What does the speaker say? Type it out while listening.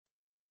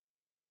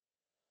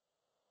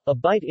A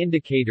bite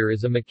indicator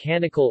is a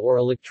mechanical or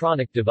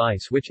electronic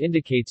device which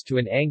indicates to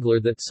an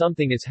angler that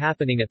something is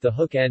happening at the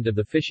hook end of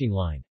the fishing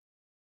line.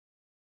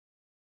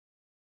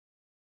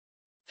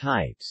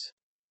 Types.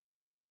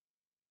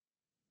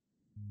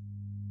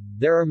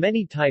 There are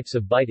many types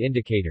of bite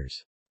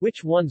indicators.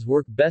 Which ones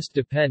work best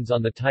depends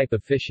on the type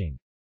of fishing.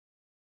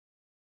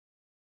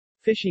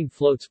 Fishing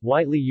floats,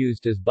 widely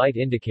used as bite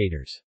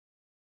indicators.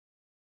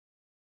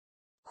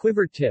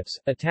 Quiver tips,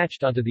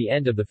 attached onto the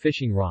end of the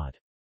fishing rod.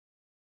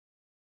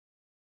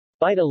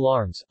 Bite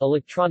alarms,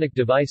 electronic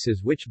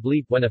devices which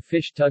bleep when a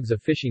fish tugs a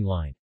fishing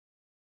line.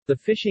 The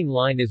fishing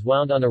line is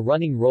wound on a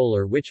running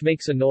roller which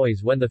makes a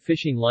noise when the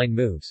fishing line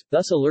moves,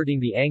 thus alerting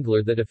the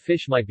angler that a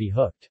fish might be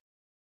hooked.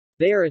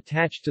 They are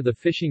attached to the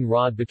fishing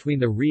rod between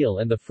the reel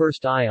and the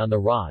first eye on the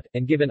rod,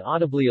 and give an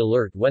audibly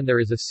alert when there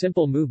is a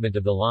simple movement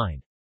of the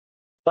line.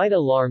 Bite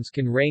alarms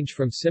can range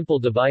from simple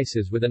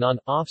devices with an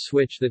on-off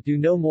switch that do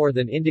no more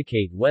than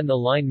indicate when the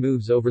line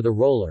moves over the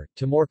roller,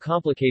 to more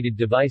complicated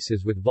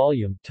devices with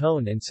volume,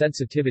 tone and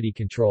sensitivity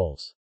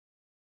controls.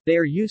 They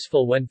are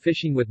useful when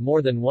fishing with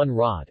more than one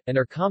rod, and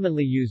are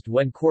commonly used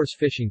when coarse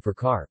fishing for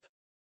carp.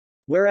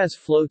 Whereas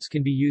floats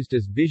can be used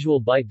as visual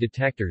bite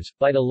detectors,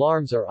 bite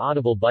alarms are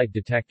audible bite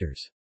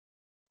detectors.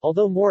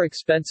 Although more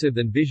expensive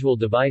than visual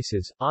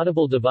devices,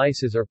 audible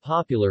devices are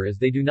popular as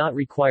they do not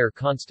require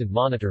constant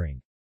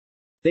monitoring.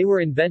 They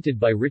were invented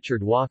by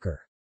Richard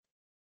Walker.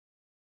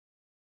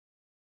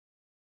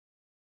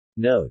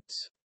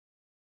 Notes.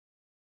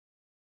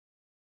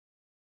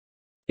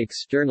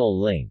 External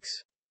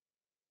links.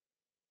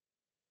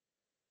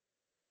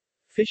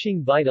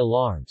 Fishing bite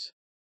alarms.